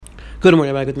Good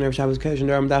morning, everybody. Good morning, Shabbos Kodesh.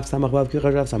 Daf Samach Vav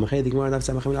Kichar Daf Samach. The Gemara Daf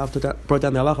Samach brought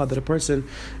down the halacha that a person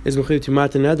is mechuyev to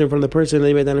matan neder in front of the person.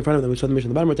 They made down in front of them. We saw the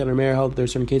mission on the bottom. Wrote down in Meir held there are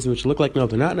certain cases which look like no,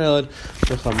 they're not neld.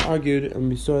 Chacham argued, and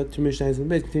we saw two mishnahs in the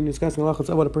base. Continue discussing the halacha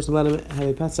of what a person allowed to have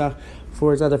a Pesach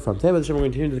for his other from. Today, we're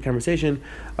going to continue the conversation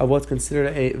of what's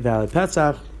considered a valid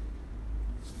Pesach.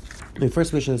 The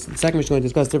first mission is the second mission is going to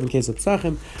discuss different cases of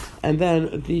Pesachim, and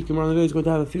then the Gemara on the is going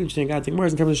to have a few interesting guiding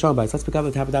words in terms of Shalom Bayis. Let's pick up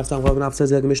the top of Daf Samach. Rav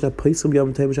says that the Mishnah Pesum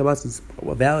Yom Tov Shabbos.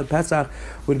 A valid Pesach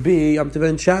would be Yom Tov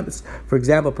and Shabbos. For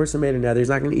example, a person made a nether; he's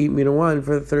not going to eat meat and wine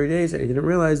for 30 days, and he didn't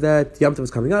realize that Yom Tov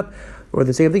was coming up. Or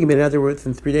the same thing, he made a nether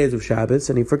within 3 days of Shabbos,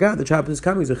 and he forgot that Shabbos is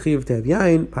coming. He's a chiv to have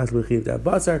yain, possibly chiv to have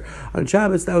basar on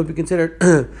Shabbos. That would be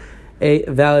considered a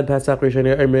valid Pesach.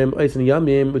 Originally they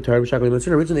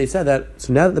said that,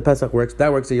 so now that the Pesach works,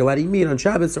 that works, so you're allowed to eat meat on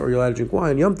Shabbos, or you're allowed to drink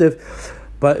wine, Yom Tiv,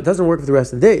 but it doesn't work for the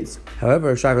rest of the days.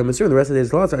 However, the rest of the days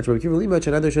is lost. But then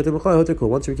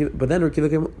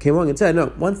Rekiva came along and said,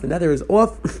 no, once the nether is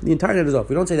off, the entire nether is off.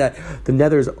 We don't say that the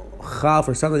nether is chal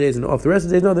for some of the days and off the rest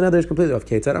of the days. No, the nether is completely off.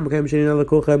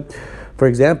 For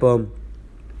example,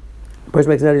 a person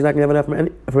makes a nether, he's not going to have enough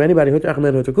from anybody.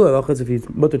 If he's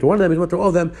mutter to one of them, he's mutter to all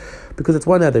of them, because it's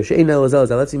one nether. Let's say he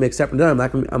makes separate nether.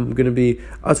 I'm going to be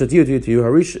usher to you.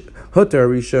 Harish hutter,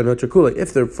 harisha, hutter kula.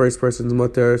 If the first person's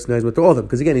mutter, so now he's mutter to all of them.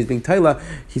 Because again, he's being taila.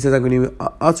 He says, I'm going to be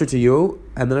usher to you,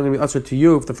 and then I'm going to be usher to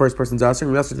you if the first person's usher.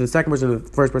 I'm going to be usher to the second person if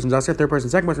the first person's usher, third person,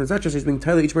 second person, etc. So he's being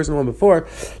taila each person one before.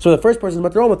 So the first person's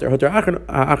mutter, all mutter. Hutter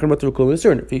achar mutter kula. If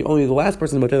only the last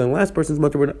person's mutter, then the last person's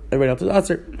mutter, everybody else is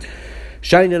usher.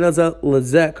 Shining another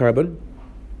lazet carbon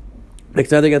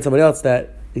makes another against somebody else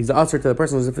that he's the answer to the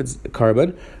person as if it's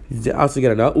carbon. He's also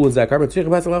get another lazet carbon.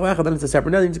 Then it's a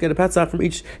separate. Now he needs to get a Pesach from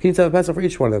each. He needs to have a Pesach for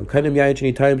each one of them. Kind of yayin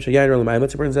sheni time shayin or l'mayim.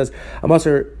 Let's say a person says I'm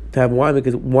also to have wine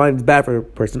because wine is bad for a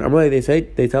person. They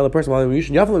tell the person well you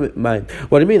should yafel mine.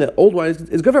 What do you mean that old wine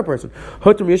is good for a person?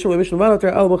 Hotum yishul mishul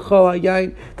vanater el b'chol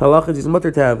yayin. Talachas is mutter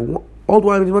to have old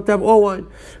wine, he's mutter to have all wine.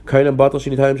 Kind of bottle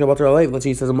sheni time shabater aleiv. Let's say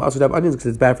he says I'm also to have onions because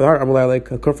it's bad for the heart. I'm like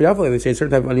kufri yafel. They say a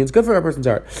certain type of onion is good for a person's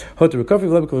heart. Hotum kufri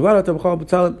v'lebekul vanater b'chol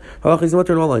b'talim. Talachas is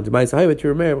mutter in all lines. There's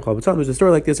a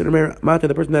story like this in America. Mata,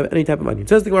 the person have any type of onion.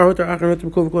 Says the Gemara, who's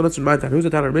the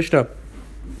Tanner Mishnah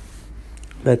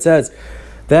that says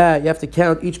that you have to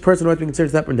count each person who has been considered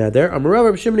separate now there.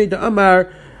 Amar Shimon da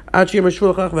Amar. Going like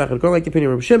the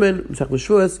opinion of Reb Shimon, that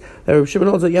Reb Shimon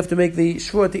holds that you have to make the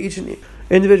shvua to each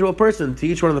individual person, to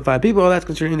each one of the 5 people. That's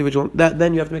considered individual.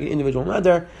 Then you have to make an individual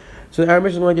neder. So our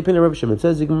mission is going to opinion of Reb Shimon. It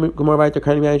says why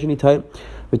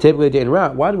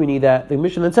do we need that? The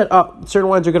mission then said, certain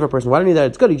wines are good for a person. Why do we need that?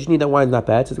 It's good. You just need that wine's not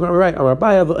bad. So it's going to be right.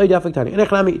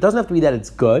 It doesn't have to be that it's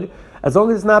good. As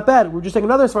long as it's not bad, we're just taking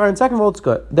another svara, and second of all, it's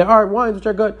good. There are wines which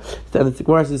are good. And the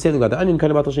Gemara says the same thing about the onion.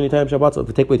 If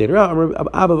we take away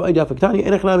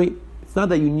it's not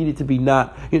that you need it to be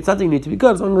not. It's not that you need it to be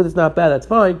good. As long as it's not bad, that's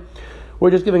fine. We're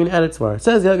just giving an added svara. It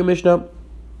says the Mishnah.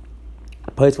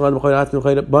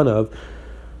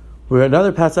 Where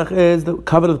another Pesach is the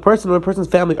covenant of the person or the person's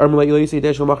family. He saying,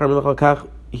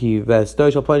 let's say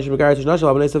a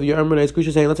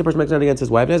person makes it against his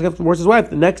wife, and he's going to divorce his wife.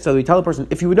 The next, so we tell the person,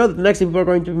 if you would know that the next people are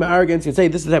going to be arrogant, you can say,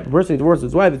 this is the type of person who divorces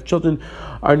his wife. If children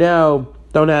are now,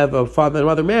 don't have a father and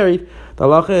mother married, the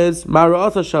halacha is,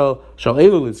 what's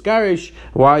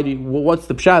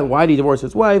the pshat? Why did he divorce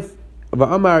his wife? The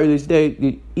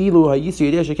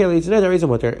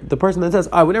person that says,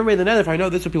 I would never made the nether if I know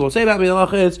this is what people say about me. The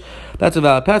halacha is that's a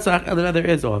valid Pesach, and the nether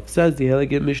is off. Says the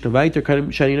Elegant Mishnah Vayter,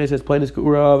 Shani says plain as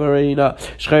Geura of Arena,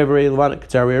 Shchayveri Levana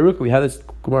Katzari Aruk. We had this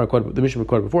Gemara quoted, the Mishnah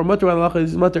recorded before. Mutter halacha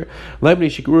is mutter. Leibni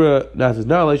Shikura Nas's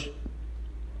knowledge.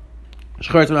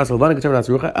 Not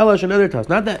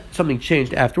that something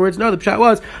changed afterwards. No, the pshat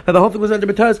was that the whole thing was under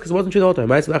betaz because it wasn't true the whole time.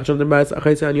 A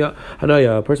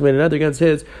person made another against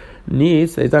his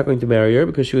niece. He's not going to marry her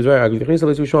because she was very ugly. And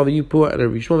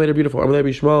Rishmal made her beautiful.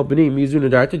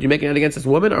 Did you make it against this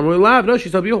woman? No,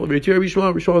 she's so beautiful.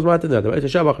 Rishmal was not in there. Again, they're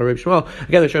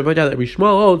trying to point out that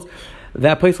Rishmal holds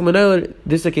that place of Manila.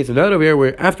 This is a case of Manila over here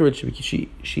where afterwards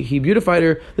he beautified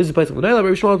her. This is a place of Manila.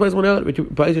 Rabbi Shmuel place of Manila. Rabbi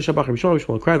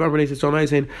Shmuel cried. Rabbi Shmuel so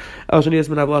nice and Rabbi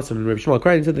Shmuel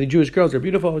cried and said that the Jewish girls are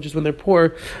beautiful. Just when they're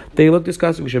poor, they look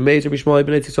disgusting. Rabbi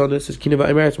Shmuel this is Kineva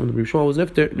Emirates. When Rabbi Shmuel was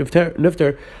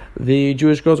nifter, the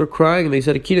Jewish girls were crying and they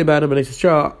said a Kineva about him and they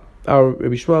said, our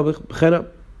Rabbi Shmuel b'chena.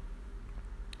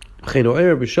 That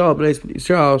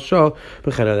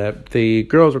the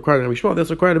girls were crying about Shmuel, they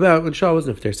also cried about when Shaul was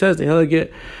nifter. Says the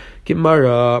Halaget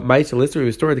Gemara, Ma'aser Lister,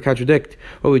 was story to contradict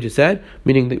what we just said,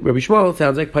 meaning that Rabbi Shmuel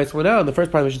sounds like Pais Manel, and the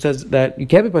first part of it says that you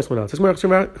can't be Pais Manel.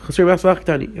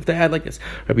 If they add like this,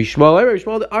 Rabbi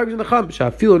Shmuel argues in the Chum,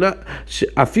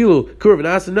 Afilu Kur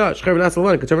v'Nasa Nut, Shcher v'Nasa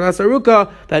Lan, Ketzer v'Nasa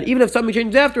Aruka, that even if something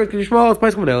changes afterwards, Rabbi Shmuel is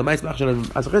Pais Manel. Ma'aser Machshan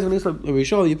Asachis v'Nisla Rabbi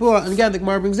Shmuel Yipua, and again the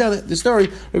Gemara brings down the story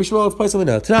Rabbi Shmuel is Pais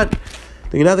Manel. Tonight.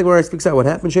 Another where it speaks out what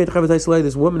happened.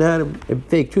 This woman had a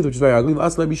fake tooth, which is very ugly.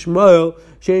 Shmuel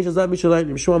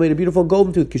made a beautiful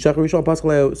golden tooth. When Rabbi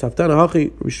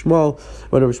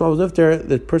Shmuel was after,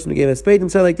 the person who gave a spade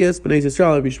and said like this, again, the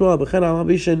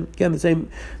same,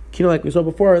 like we saw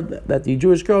before, that the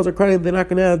Jewish girls are crying, they're not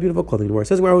going to have beautiful clothing anymore. It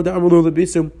says, a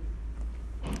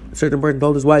certain person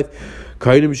told his wife,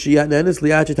 I can't.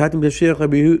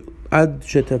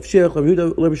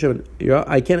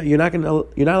 You're not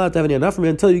allowed to have any enough for me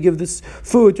until you give this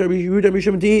food to Rabbi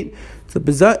Shimon to eat. So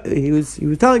he was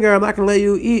telling her, I'm not going to let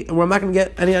you eat, and I'm not going to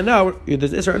get any now.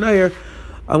 There's Isra and here,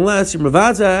 unless you're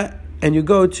Mavaza and you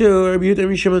go to Rabbi Yehuda and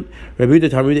Rabbi Shimon. Rabbi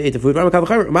Yehuda told me to eat the food. I'm in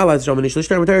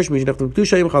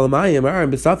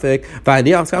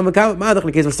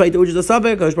case of sight, which is a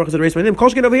suffix. I was raise my name.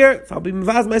 Kolshkin over here. So I'll be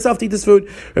Mavaz myself to eat this food.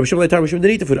 Rabbi Shimon didn't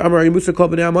eat the food.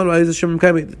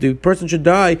 The person should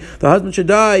die. The husband should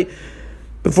die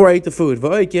before I eat the food.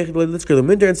 Let's go to the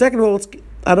winter. And second of all,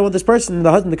 I don't want this person,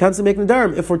 the husband, to constantly make the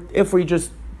dharm. If we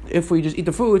just eat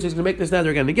the food, he's going to make this nether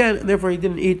again and again, and therefore he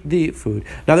didn't eat the food.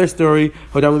 Another story,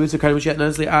 certain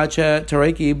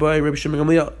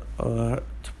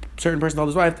person told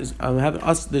his wife, there's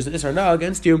an Isra now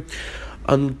against you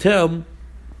until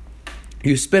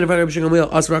you spit in front of Rabbi Shimon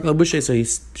Gamliel. So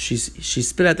she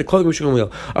spit at the clothing of Rabbi Shimon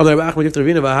Gamliel.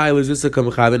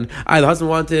 The husband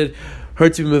wanted her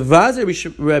to be mevazer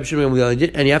Rabbi Shimon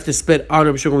Gamliel, and you have to spit on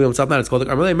Rabbi Shimon Gamliel himself. Not it's called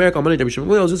like Amalei Merek Amalei Rabbi Shimon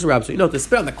Gamliel is just a rabbi. So to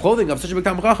spit on the clothing of such a big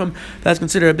Talmid Chacham, that's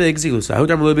considered a big zilus.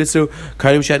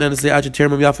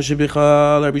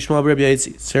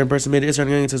 Certain person made an Isra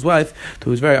against his wife,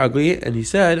 who was very ugly, and he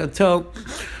said until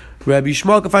Rabbi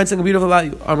Shmuel can find something beautiful about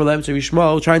you. Rabbi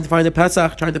Shmuel trying to find a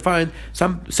Pesach, trying to find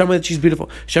somewhere that she's beautiful.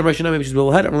 Shem Rashina, maybe she's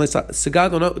beautiful head.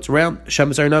 Sagag, no, it's round. Shem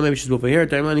Sarna, maybe she's beautiful hair.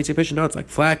 Daimon needs a fish, no, it's like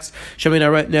flax. Shem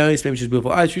right now, maybe she's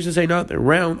beautiful eyes. She used to say no, they're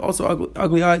round. Also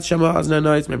ugly eyes. Shem Hazna,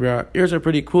 nice. Maybe her ears are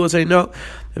pretty cool. Say no,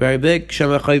 they're very big. Shem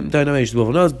Chayim, maybe she's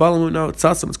beautiful nose. Balamu, no, it's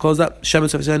awesome. It's closed up. Shem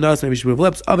say no, maybe she's beautiful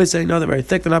lips. Obviously, no, they're very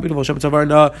thick. They're not beautiful. Shem Tavar,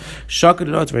 no. Shaka,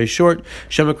 no, it's very short.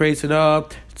 Shem Kreis, no.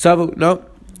 Tzavu, no.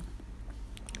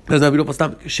 There's no beautiful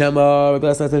stomach. Shema, Rabbi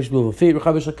Last name should be beautiful feet.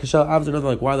 Rechavish Kashal Avs, another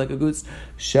like why like a goose.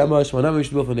 Shema, Shema, should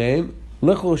be beautiful name.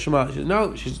 Lichul Shema.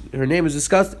 No, her name is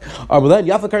disgusting. Armelen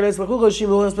Yafa Karnes Lichul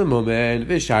Shema has been moment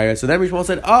Vishaya. So then Rishmael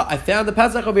said, I found the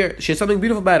Pesach over here. She has something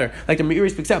beautiful about her. Like the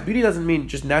Meiri speaks out. Beauty doesn't mean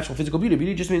just natural physical beauty.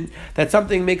 Beauty just means that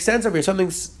something makes sense over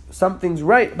here. Something's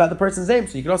right about the person's name.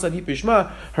 So you can also have Yipishma.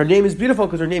 Her name is beautiful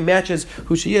because her name matches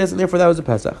who she is, and therefore that was a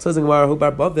Pesach. Says in Gemara,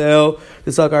 Hubar Bavel,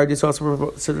 the Salgar, this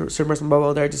also certain person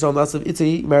Bavel, there just saw Nasav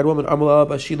Itzi, married woman, Armala,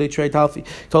 Bashile Trey Talfi,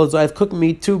 told his wife, cook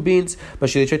me 2 beans,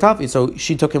 Bashile Trey Talfi. So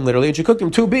she took him literally, and she cooked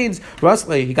him 2 beans.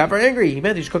 Rustley, he got very angry. He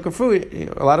meant he should cook her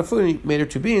food, a lot of food, and he made her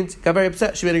 2 beans. He got very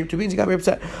upset. She made her 2 beans. He got very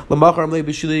upset. So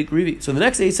the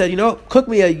next day he said, cook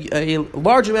me a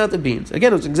large amount of beans.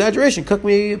 Again, it was an exaggeration. Cook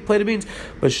me a plate of beans.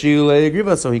 But she so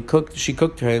she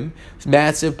cooked him this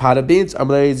massive pot of beans. He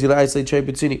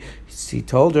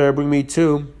told her, bring me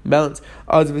 2 melons.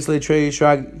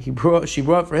 She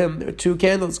brought for him 2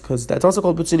 candles, because that's also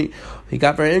called putzini. He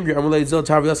got very angry.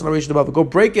 Go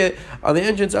break it on the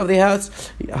entrance of the house.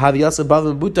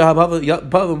 Bava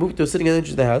sitting on the entrance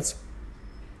of the house.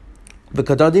 The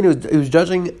Kadadin, he was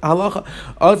judging halacha.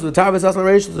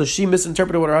 So she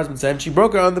misinterpreted what her husband said, and she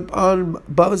broke her on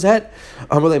Bava's head.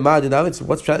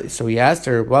 So he asked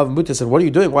her. Bava Muta said, "What are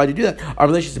you doing? Why did you do that?"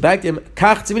 She said back to him,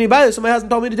 "So my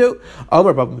husband told me to do."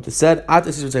 Amar Bava Muta said,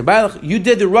 "You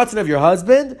did the rutzin of your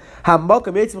husband. You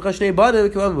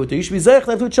should be zeich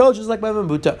to have 2 children, just like Bava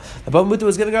Muta." Bava Muta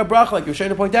was giving her a bracha, like you're trying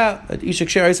to point out that Ishak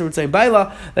Shir would say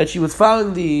Baila, that she was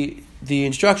following the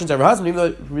instructions of her husband, even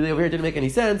though really over here it didn't make any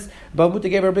sense. But Muta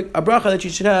gave her a bracha that she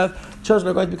should have children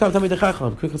are going to become Talmidei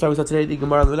Chacham. Quickly, we saw today the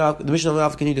Gemara the Mishnah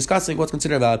of continue discussing what's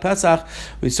considered a valid Pesach.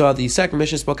 We saw the second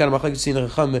Mishnah spoke out of Machlekes between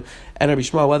Chacham and Rabbi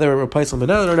Shmuel whether it replaced on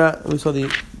banana or not. We saw the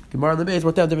Gemara in the base.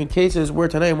 What down different cases where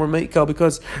Tanai and where Meikal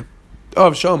because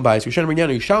of Shalom Bayis. We shouldn't bring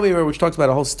down a Yishalmi which talks about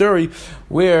a whole story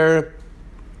where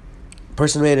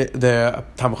person made it, the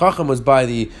Talmid Chacham was by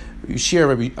the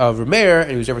Shir of Rameir, and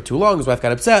he was ever too long. His wife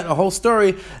got upset. A whole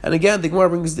story. And again, the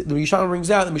Yishalom brings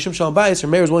out that Mishum Shalom Bayis,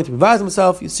 Rameir was willing to bevaz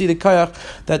himself. You see the kayach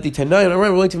that the Tanaim and Rameir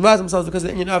were willing to bevaz themselves because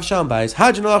of the Inyan of Shalom Bayis.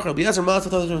 Hajjan Alach Rabbi Yezer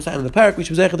Matzah told us in the parak, which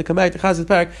was able to come back to Chazit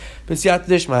parak. B'siyat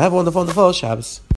Dishma. Have a wonderful Shabbos.